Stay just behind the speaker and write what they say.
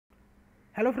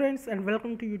Hello friends and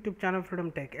welcome to YouTube channel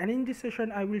Freedom Tech, and in this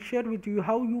session I will share with you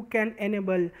how you can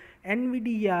enable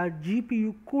Nvidia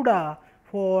GPU CUDA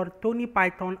for Thonny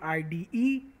Python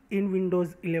IDE in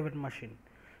Windows 11 machine.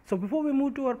 So before we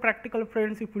move to our practical,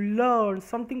 friends, if you learn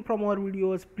something from our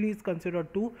videos, please consider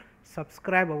to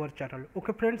subscribe our channel.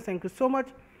 Okay friends, thank you so much,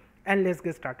 and let's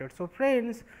get started. So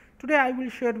friends, today I will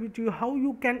share with you how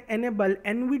you can enable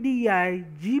Nvidia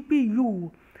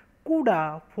GPU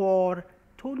CUDA for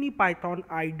Thonny Python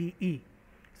IDE.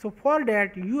 So for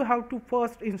that you have to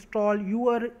first install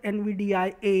your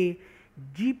Nvidia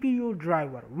GPU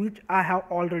driver, which I have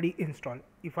already installed.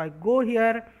 If I go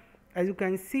here, as you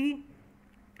can see,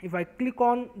 if I click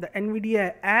on the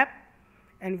Nvidia app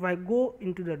and if I go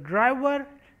into the driver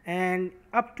and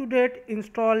up to date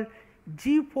install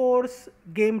GeForce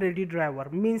Game Ready driver,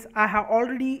 means I have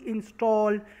already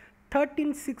installed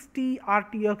 1360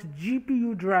 RTX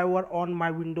GPU driver on my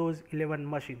Windows 11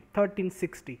 machine.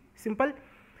 1360, simple.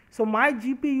 So my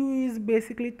GPU is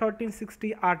basically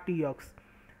 1360 RTX.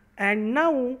 And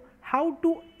now how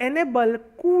to enable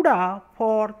CUDA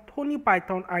for Thonny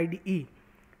Python IDE.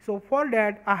 So for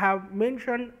that I have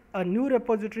mentioned a new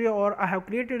repository, or I have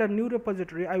created a new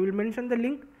repository. I will mention the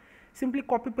link. Simply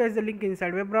copy paste the link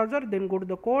inside web browser, then go to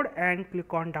the code and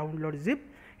click on download zip.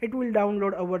 It will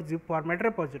download our zip format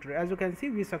repository. As you can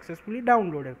see, we successfully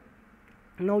downloaded.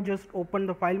 Now just open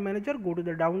the file manager, go to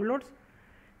the downloads,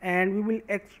 and we will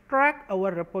extract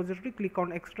our repository. Click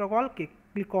on extract all,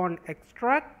 click on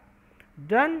extract,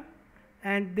 done,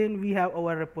 and then we have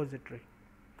our repository.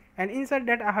 And inside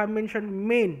that I have mentioned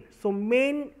main. So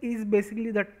main is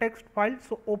basically the text file.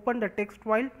 So open the text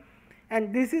file,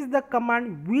 and this is the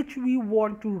command which we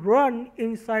want to run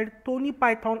inside Thonny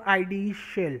Python IDE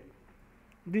shell.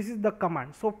 This is the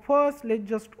command. So first let's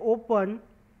just open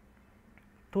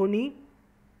Thonny,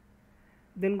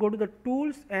 then go to the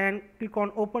tools and click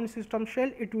on open system shell.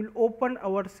 It will open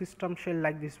our system shell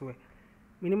like this way.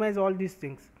 Minimize all these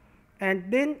things,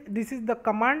 and then this is the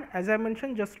command. As I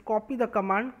mentioned, just copy the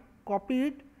command, copy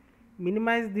it,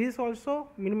 minimize this also,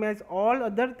 minimize all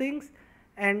other things,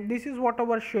 and this is what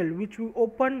our shell which we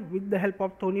open with the help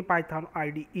of Thonny Python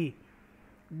IDE.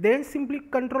 Then simply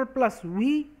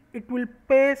Ctrl+V, it will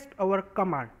paste our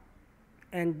command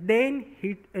and then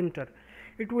hit enter.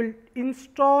 It will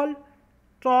install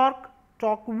Torque,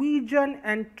 Torque Vision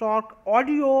and Torque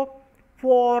Audio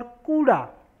for CUDA.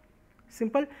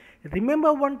 Simple.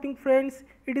 Remember one thing friends,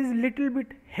 it is little bit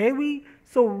heavy,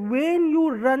 so when you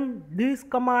run this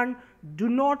command, do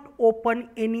not open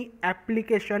any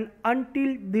application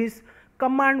until this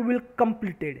command will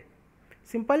completed.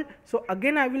 Simple. So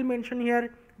again I will mention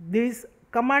here, this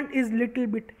command is little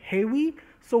bit heavy,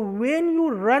 so when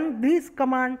you run this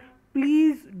command,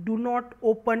 please do not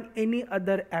open any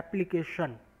other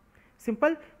application.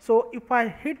 Simple. So if I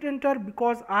hit enter,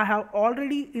 because I have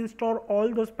already installed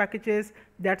all those packages,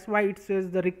 that's why it says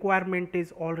the requirement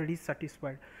is already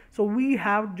satisfied. So we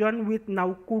have done with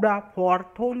now CUDA for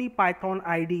Thonny Python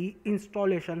IDE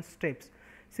installation steps.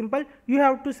 Simple. You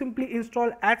have to simply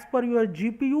install as per your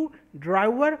GPU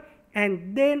driver,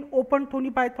 and then open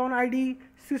Thonny Python IDE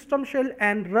system shell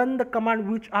and run the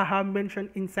command which I have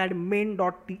mentioned inside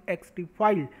main.txt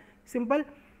file. Simple.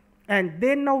 And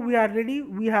then now we are ready,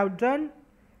 we have done.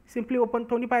 Simply open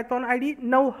Thonny Python IDE.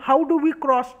 Now how do we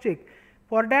cross check?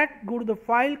 For that, go to the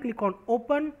file, click on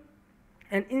open,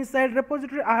 and inside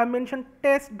repository I have mentioned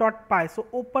test.py. So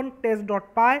open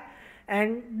test.py,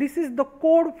 and this is the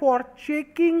code for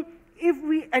checking if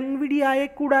we Nvidia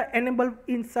CUDA enable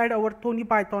inside our Thonny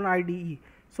Python IDE.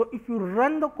 So if you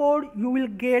run the code, you will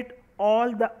get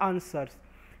all the answers.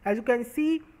 As you can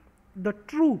see, the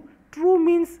true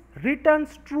means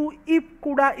returns true if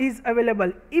CUDA is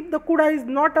available. If the CUDA is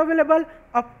not available,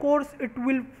 of course it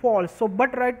will false. So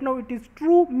but right now it is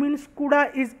true, means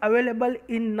CUDA is available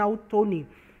in now Thonny.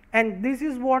 And this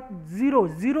is what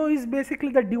 0 is basically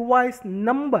the device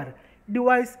number,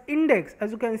 device index.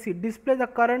 As you can see, display the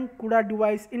current CUDA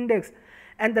device index,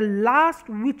 and the last,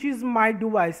 which is my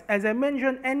device. As I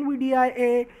mentioned,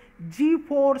 Nvidia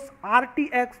GeForce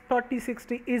RTX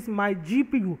 3060 is my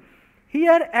GPU.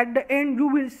 Here at the end you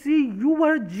will see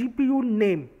your GPU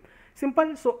name.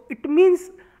 Simple. So it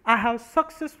means I have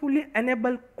successfully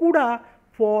enabled CUDA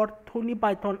for Thonny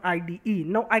Python IDE.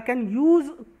 Now I can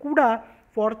use CUDA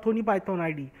for Thonny Python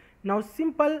IDE. Now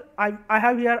simple, I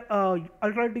have here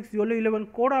Ultralytics YOLO 11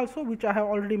 code also, which I have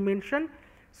already mentioned.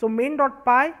 So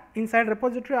main.py, inside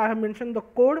repository I have mentioned the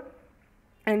code,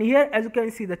 and here as you can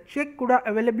see the check CUDA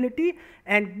availability,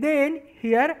 and then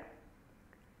here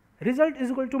result is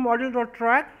equal to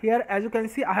model.track. Here as you can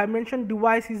see I have mentioned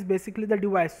device is basically the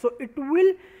device, so it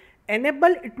will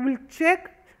enable, it will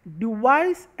check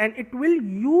device and it will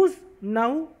use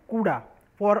now CUDA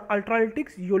for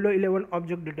ultralytics YOLO 11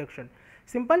 object detection.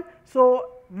 Simple.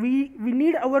 So we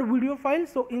need our video file.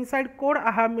 So inside code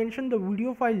I have mentioned the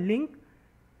video file link.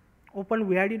 Open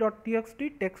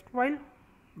vid.txt text file,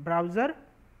 browser,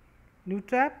 new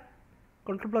tab,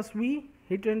 Ctrl+V,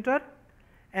 hit enter,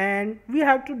 and we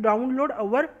have to download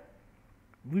our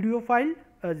video file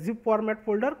zip format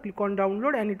folder. Click on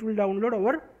download and it will download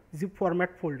our zip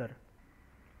format folder.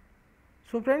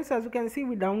 So friends, as you can see,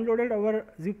 we downloaded our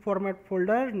zip format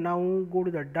folder. Now go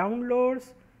to the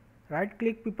downloads, right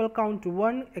click, people count to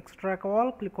 1, extract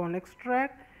all, click on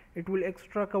extract. It will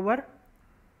extract our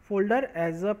folder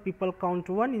as a people count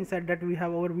to 1. Inside that we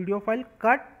have our video file.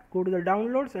 Cut, go to the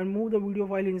downloads and move the video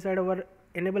file inside our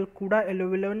enable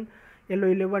CUDA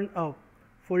YOLO11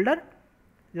 folder.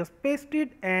 Just paste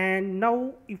it, and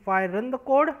now if I run the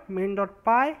code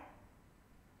main.py,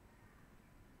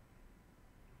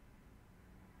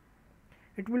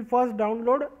 it will first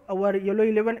download our YOLO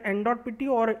 11 n.pt,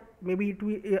 or maybe it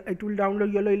will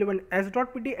download YOLO 11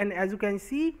 s.pt, and as you can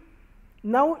see,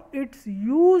 now it's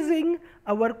using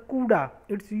our CUDA,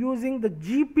 it's using the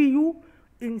GPU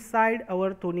inside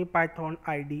our Thonny Python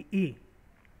IDE.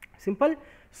 Simple.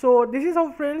 So this is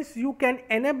how friends you can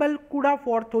enable CUDA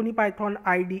for Thonny Python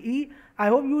IDE. I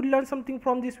hope you learned something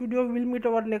from this video. We will meet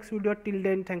our next video. Till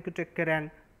then, thank you, take care,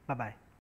 and bye bye.